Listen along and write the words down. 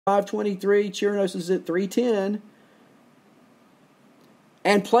523. Chirinos is at 310.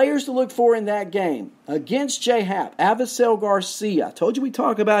 And players to look for in that game. Against J-Hap, Avisail Garcia. I told you we'd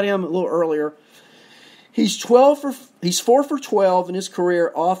talk about him a little earlier. He's 4 for 12 in his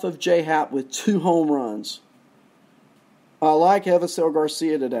career off of J-Hap with 2 home runs. I like Avisail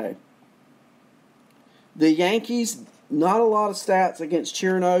Garcia today. The Yankees, not a lot of stats against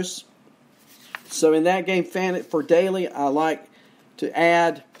Chirinos. So in that game, for daily, I like to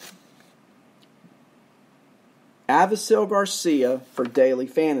add Avisail Garcia for daily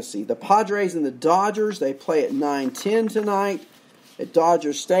fantasy. The Padres and the Dodgers, they play at 9:10 tonight at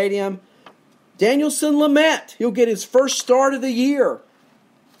Dodger Stadium. Danielson Lamet, he'll get his first start of the year.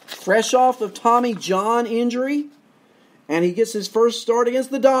 Fresh off of Tommy John injury, and he gets his first start against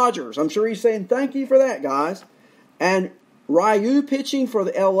the Dodgers. I'm sure he's saying thank you for that, guys. And Ryu pitching for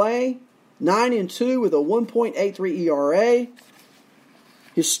the LA, 9-2 with a 1.83 ERA.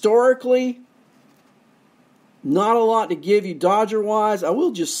 Historically, not a lot to give you Dodger-wise. I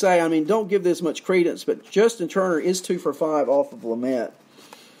will just say, don't give this much credence, but Justin Turner is 2 for 5 off of Lamet.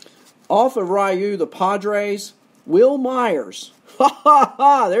 Off of Ryu, the Padres, Will Myers.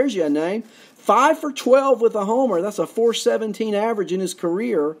 There's your name. 5 for 12 with a homer. That's a 4.17 average in his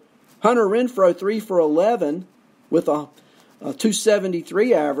career. Hunter Renfroe, 3 for 11 with a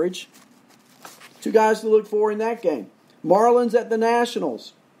 2.73 average. 2 guys to look for in that game. Marlins at the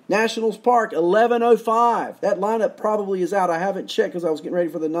Nationals. Nationals Park, 11:05. That lineup probably is out. I haven't checked because I was getting ready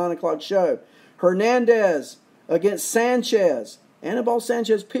for the 9 o'clock show. Hernandez against Sanchez. Anibal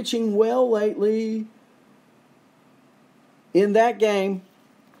Sanchez pitching well lately. In that game,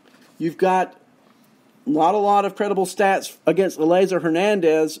 you've got not a lot of credible stats against Eliezer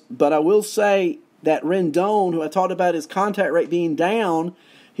Hernandez, but I will say that Rendon, who I talked about his contact rate being down,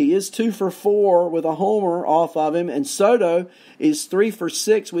 he is 2 for 4 with a homer off of him, and Soto is 3 for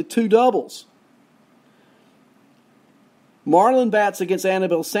 6 with 2 doubles. Marlin bats against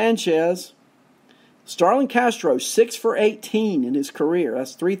Anibal Sanchez. Starlin Castro, 6 for 18 in his career.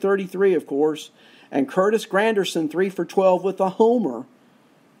 That's 333, of course. And Curtis Granderson, 3 for 12 with a homer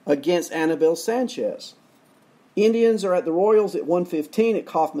against Anibal Sanchez. Indians are at the Royals at 1:15 at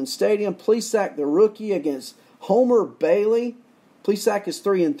Kauffman Stadium. Plesac, the rookie, against Homer Bailey. Plesac is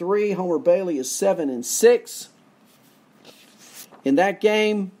 3-3. Homer Bailey is 7-6. In that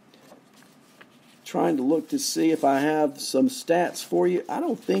game, trying to look to see if I have some stats for you. I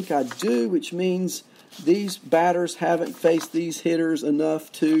don't think I do, which means these batters haven't faced these hitters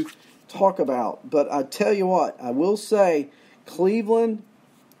enough to talk about. But I tell you what, I will say Cleveland,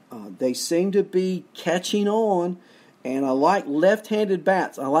 they seem to be catching on, and I like left-handed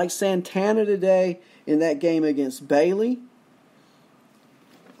bats. I like Santana today in that game against Bailey.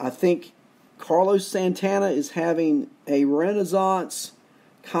 I think Carlos Santana is having a renaissance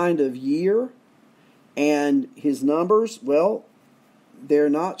kind of year, and his numbers, well, they're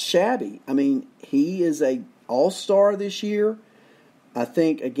not shabby. He is a all-star this year. I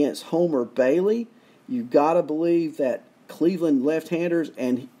think against Homer Bailey, you've got to believe that Cleveland left-handers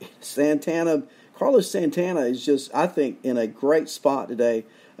and Carlos Santana is just, I think, in a great spot today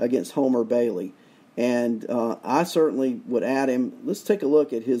against Homer Bailey. And I certainly would add him. Let's take a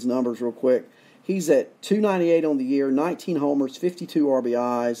look at his numbers real quick. He's at 298 on the year, 19 homers, 52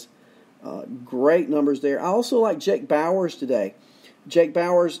 RBIs. Great numbers there. I also like Jake Bauers today. Jake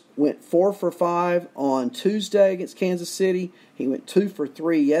Bauers went 4 for 5 on Tuesday against Kansas City. He went 2 for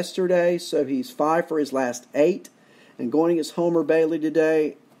 3 yesterday, so he's 5 for his last 8. And going against Homer Bailey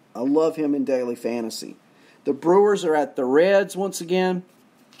today, I love him in daily fantasy. The Brewers are at the Reds once again.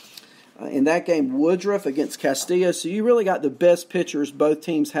 In that game, Woodruff against Castillo. So you really got the best pitchers both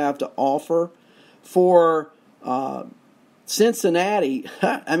teams have to offer. For Cincinnati,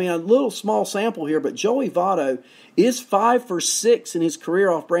 a little small sample here, but Joey Votto is 5 for 6 in his career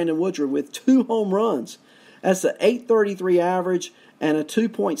off Brandon Woodruff with 2 home runs. That's an 8.33 average and a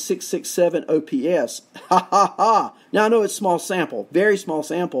 2.667 OPS. Now, I know it's small sample, very small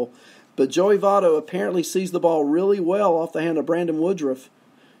sample, but Joey Votto apparently sees the ball really well off the hand of Brandon Woodruff.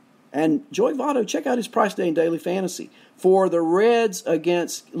 And Joey Votto, check out his price today in daily fantasy. For the Reds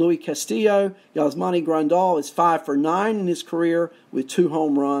against Luis Castillo, Yasmani Grandal is 5 for 9 in his career with 2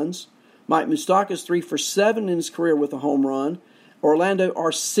 home runs. Mike Moustakas 3 for 7 in his career with a home run. Orlando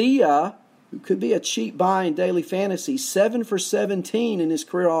Arcia, who could be a cheap buy in daily fantasy, 7 for 17 in his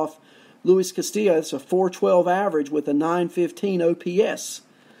career off Luis Castillo. That's a 4.12 average with a 9.15 OPS.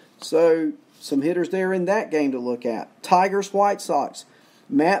 So some hitters there in that game to look at. Tigers, White Sox.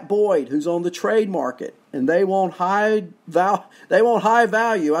 Matt Boyd, who's on the trade market, and they want high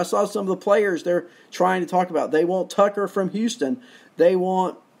value. I saw some of the players they're trying to talk about. They want Tucker from Houston. They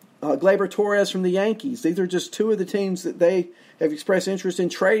want Gleyber Torres from the Yankees. These are just two of the teams that they have expressed interest in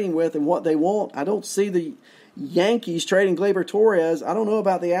trading with and what they want. I don't see the Yankees trading Gleyber Torres. I don't know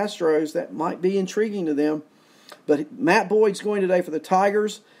about the Astros. That might be intriguing to them. But Matt Boyd's going today for the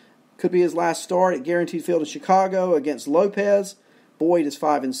Tigers. Could be his last start at Guaranteed Field in Chicago against Lopez. Boyd is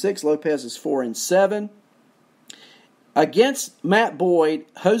 5-6. Lopez is 4-7. Against Matt Boyd,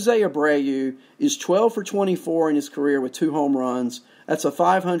 Jose Abreu is 12 for 24 in his career with 2 home runs. That's a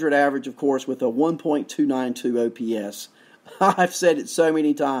 500 average, of course, with a 1.292 OPS. I've said it so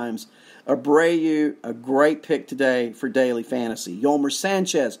many times. Abreu, a great pick today for daily fantasy. Yolmer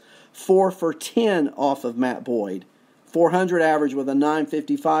Sanchez, 4 for 10 off of Matt Boyd. 400 average with a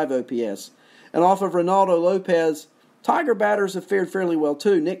 955 OPS. And off of Ronaldo Lopez, Tiger batters have fared fairly well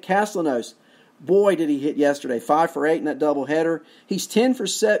too. Nick Castellanos, boy did he hit yesterday. 5 for 8 in that doubleheader. He's 10 for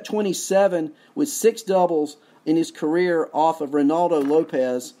 27 with 6 doubles in his career off of Ronaldo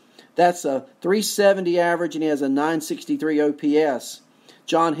Lopez. That's a 370 average and he has a 963 OPS.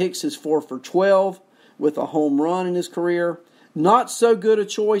 John Hicks is 4 for 12 with a home run in his career. Not so good of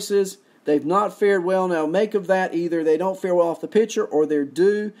choices. They've not fared well. Now, make of that either they don't fare well off the pitcher or they're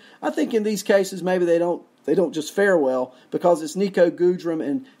due. I think in these cases maybe they don't just fare well because it's Nico Goodrum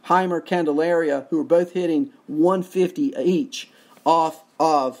and Heimer Candelaria who are both hitting 150 each off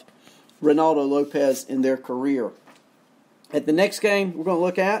of Ronaldo Lopez in their career. At the next game we're going to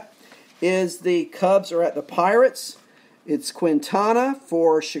look at is the Cubs are at the Pirates. It's Quintana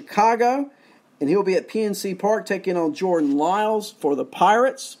for Chicago, and he'll be at PNC Park taking on Jordan Lyles for the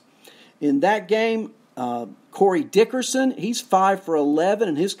Pirates. In that game, Corey Dickerson, he's 5 for 11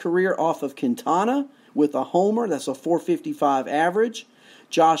 in his career off of Quintana with a homer. That's a 455 average.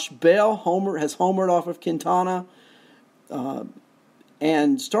 Josh Bell has homered off of Quintana.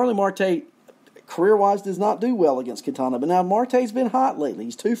 And Starling Marte, career-wise, does not do well against Quintana. But now Marte's been hot lately.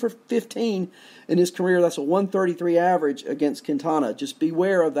 He's 2 for 15 in his career. That's a 133 average against Quintana. Just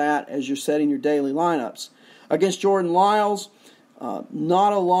beware of that as you're setting your daily lineups. Against Jordan Lyles,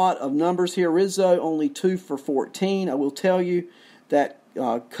 not a lot of numbers here. Rizzo, only 2 for 14. I will tell you that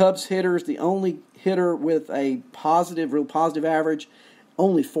Cubs hitters, the only hitter with a real positive average,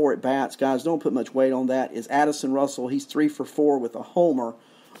 only 4 at bats. Guys, don't put much weight on that, is Addison Russell. He's 3 for 4 with a homer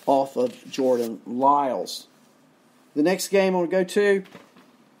off of Jordan Lyles. The next game I want to go to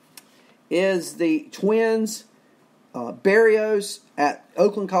is the Twins. Berrios at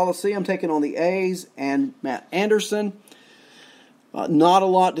Oakland Coliseum taking on the A's and Matt Anderson. Not a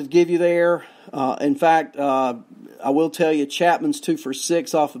lot to give you there. In fact, I will tell you Chapman's 2 for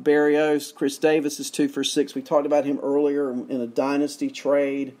 6 off of Berrios. Chris Davis is 2 for 6. We talked about him earlier in a dynasty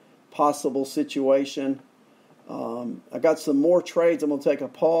trade possible situation. I got some more trades. I'm going to take a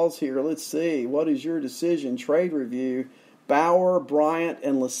pause here. Let's see. What is your decision? Trade review. Bauer, Bryant,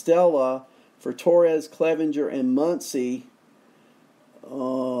 and La Stella for Torres, Clevenger, and Muncy.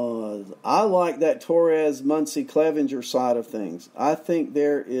 I like that Torres, Muncy, Clevenger side of things. I think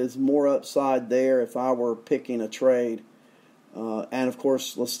there is more upside there if I were picking a trade. And, of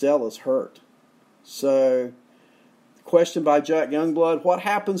course, La Stella's hurt. So, question by Jack Youngblood. What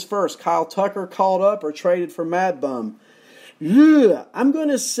happens first? Kyle Tucker called up or traded for Mad Bum? Yeah, I'm going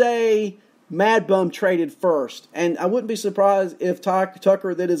to say Mad Bum traded first. And I wouldn't be surprised if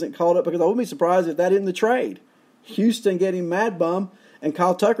Tucker that isn't called up because I wouldn't be surprised if that isn't the trade. Houston getting Mad Bum and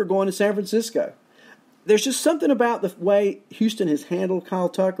Kyle Tucker going to San Francisco. There's just something about the way Houston has handled Kyle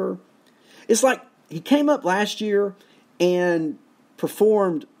Tucker. It's like he came up last year and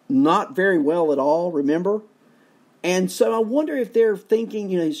performed not very well at all, remember? And so I wonder if they're thinking,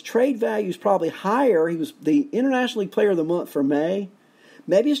 his trade value is probably higher. He was the International League Player of the Month for May.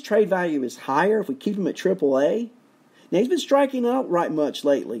 Maybe his trade value is higher if we keep him at AAA. Now, he's been striking out right much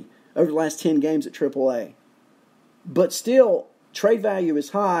lately over the last 10 games at AAA. But still, trade value is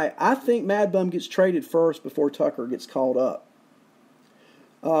high. I think Mad Bum gets traded first before Tucker gets called up.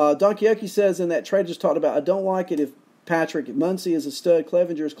 Donkey says in that trade just talked about, I don't like it if Patrick Muncy is a stud.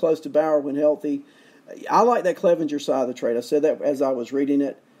 Clevenger is close to Bauer when healthy. I like that Clevenger side of the trade. I said that as I was reading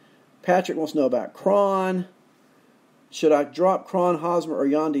it. Patrick wants to know about Cron. Should I drop Cron, Hosmer, or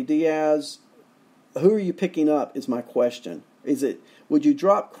Yandy Diaz? Who are you picking up is my question. Would you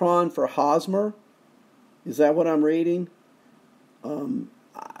drop Cron for Hosmer? Is that what I'm reading? I'm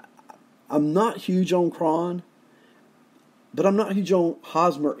not huge on Cron, but I'm not huge on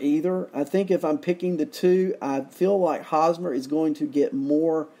Hosmer either. I think if I'm picking the two, I feel like Hosmer is going to get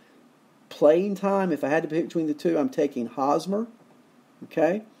more playing time. If I had to pick between the two, I'm taking Hosmer.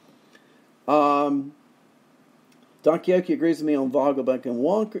 Okay? Don Quixote agrees with me on Vogelbach and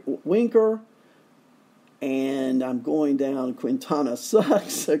Winker. And I'm going down. Quintana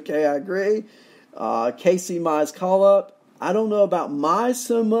sucks. Okay, I agree. Casey Mize call up. I don't know about Mize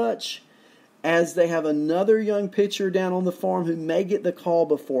so much, as they have another young pitcher down on the farm who may get the call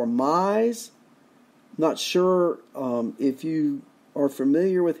before Mize. Not sure if you are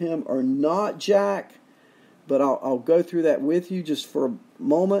familiar with him or not, Jack, but I'll go through that with you just for a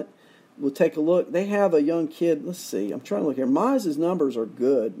moment. We'll take a look. They have a young kid. Let's see. I'm trying to look here. Mize's numbers are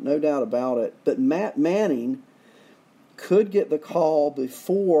good, no doubt about it. But Matt Manning could get the call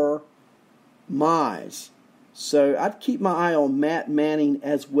before Mize. So I'd keep my eye on Matt Manning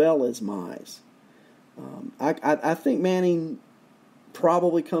as well as Mize. I think Manning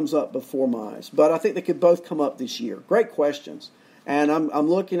probably comes up before Mize, but I think they could both come up this year. Great questions. And I'm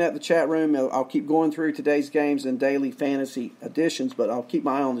looking at the chat room. I'll keep going through today's games and daily fantasy editions, but I'll keep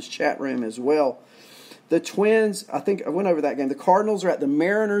my eye on this chat room as well. The Twins, I think I went over that game. The Cardinals are at the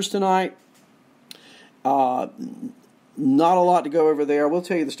Mariners tonight. Not a lot to go over there. I will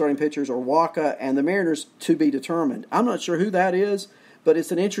tell you the starting pitchers are Waka and the Mariners to be determined. I'm not sure who that is, but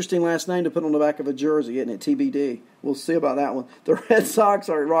it's an interesting last name to put on the back of a jersey, isn't it? TBD. We'll see about that one. The Red Sox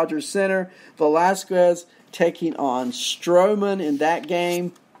are at Rogers Center. Velasquez taking on Stroman in that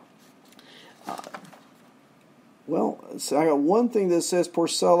game. So I got one thing that says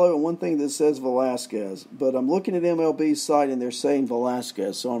Porcello and one thing that says Velasquez. But I'm looking at MLB's site and they're saying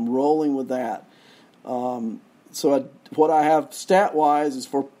Velasquez, so I'm rolling with that. What I have stat-wise is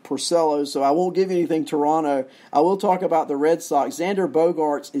for Porcello, so I won't give you anything Toronto. I will talk about the Red Sox. Xander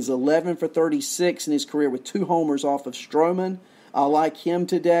Bogaerts is 11 for 36 in his career with 2 homers off of Stroman. I like him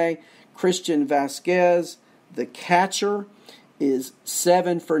today. Christian Vasquez, the catcher, is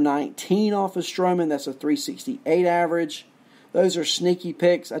 7 for 19 off of Stroman. That's a 368 average. Those are sneaky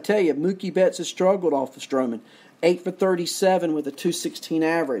picks. I tell you, Mookie Betts has struggled off of Stroman. 8 for 37 with a 216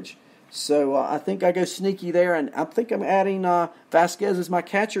 average. So I think I go sneaky there, and I think I'm adding Vasquez as my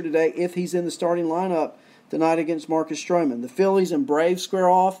catcher today if he's in the starting lineup tonight against Marcus Stroman. The Phillies and Braves square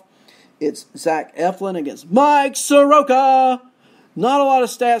off. It's Zach Eflin against Mike Soroka. Not a lot of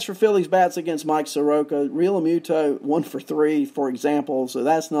stats for Phillies bats against Mike Soroka. Real Muto, 1 for 3, for example, so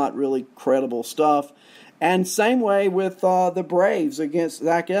that's not really credible stuff. And same way with the Braves against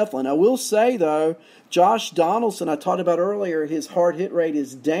Zach Eflin. I will say, though, Josh Donaldson, I talked about earlier, his hard hit rate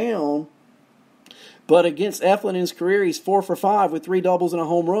is down. But against Eflin in his career, he's 4 for 5 with 3 doubles and a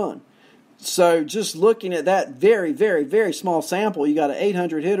home run. So just looking at that very, very, very small sample, you got an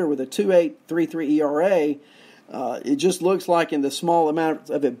 800 hitter with a 2.833 ERA. It just looks like in the small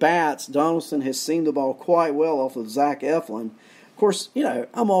amount of at-bats, Donaldson has seen the ball quite well off of Zach Eflin. Of course,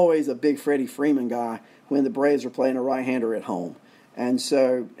 I'm always a big Freddie Freeman guy when the Braves are playing a right-hander at home. And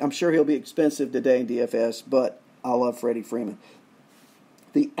so I'm sure he'll be expensive today in DFS, but I love Freddie Freeman.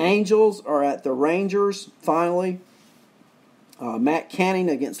 The Angels are at the Rangers, finally. Matt Canning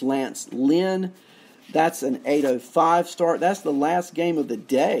against Lance Lynn. That's an 8:05 start. That's the last game of the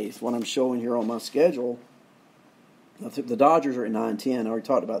day, is what I'm showing here on my schedule. I think the Dodgers are at 9:10. I already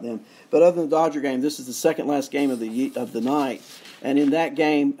talked about them. But other than the Dodger game, this is the second last game of the night. And in that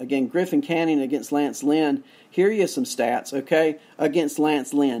game, again, Griffin Canning against Lance Lynn. Here you have some stats, okay, against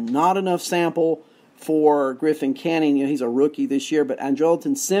Lance Lynn. Not enough sample for Griffin Canning. He's a rookie this year. But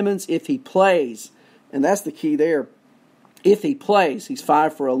Andrelton Simmons, if he plays, and that's the key there, if he plays, he's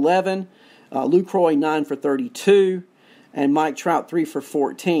 5 for 11. Lucroy, 9 for 32. And Mike Trout, 3 for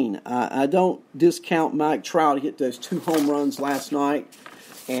 14. I don't discount Mike Trout. He hit those 2 home runs last night.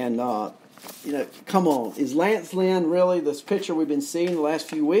 And, come on. Is Lance Lynn really this pitcher we've been seeing the last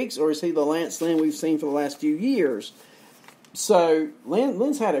few weeks, or is he the Lance Lynn we've seen for the last few years? So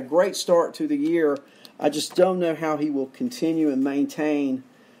Lynn's had a great start to the year. I just don't know how he will continue and maintain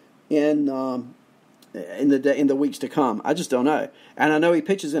in the weeks to come. I just don't know. And I know he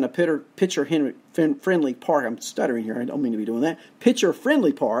pitches in a pitcher-friendly park. I'm stuttering here. I don't mean to be doing that.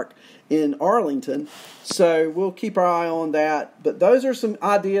 Pitcher-friendly park in Arlington. So we'll keep our eye on that. But those are some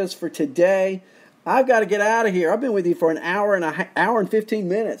ideas for today. I've got to get out of here. I've been with you for an hour and 15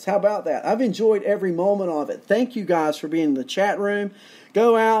 minutes. How about that? I've enjoyed every moment of it. Thank you guys for being in the chat room.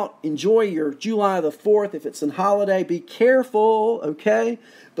 Go out, enjoy your July the 4th. If it's a holiday, be careful, okay?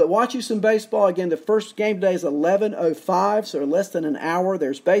 But watch you some baseball. Again, the first game today is 11:05, so less than an hour.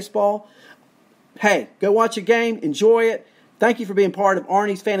 There's baseball. Hey, go watch a game. Enjoy it. Thank you for being part of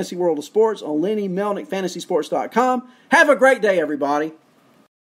Arnie's Fantasy World of Sports on Lenny Melnick, FantasySports.com. Have a great day, everybody.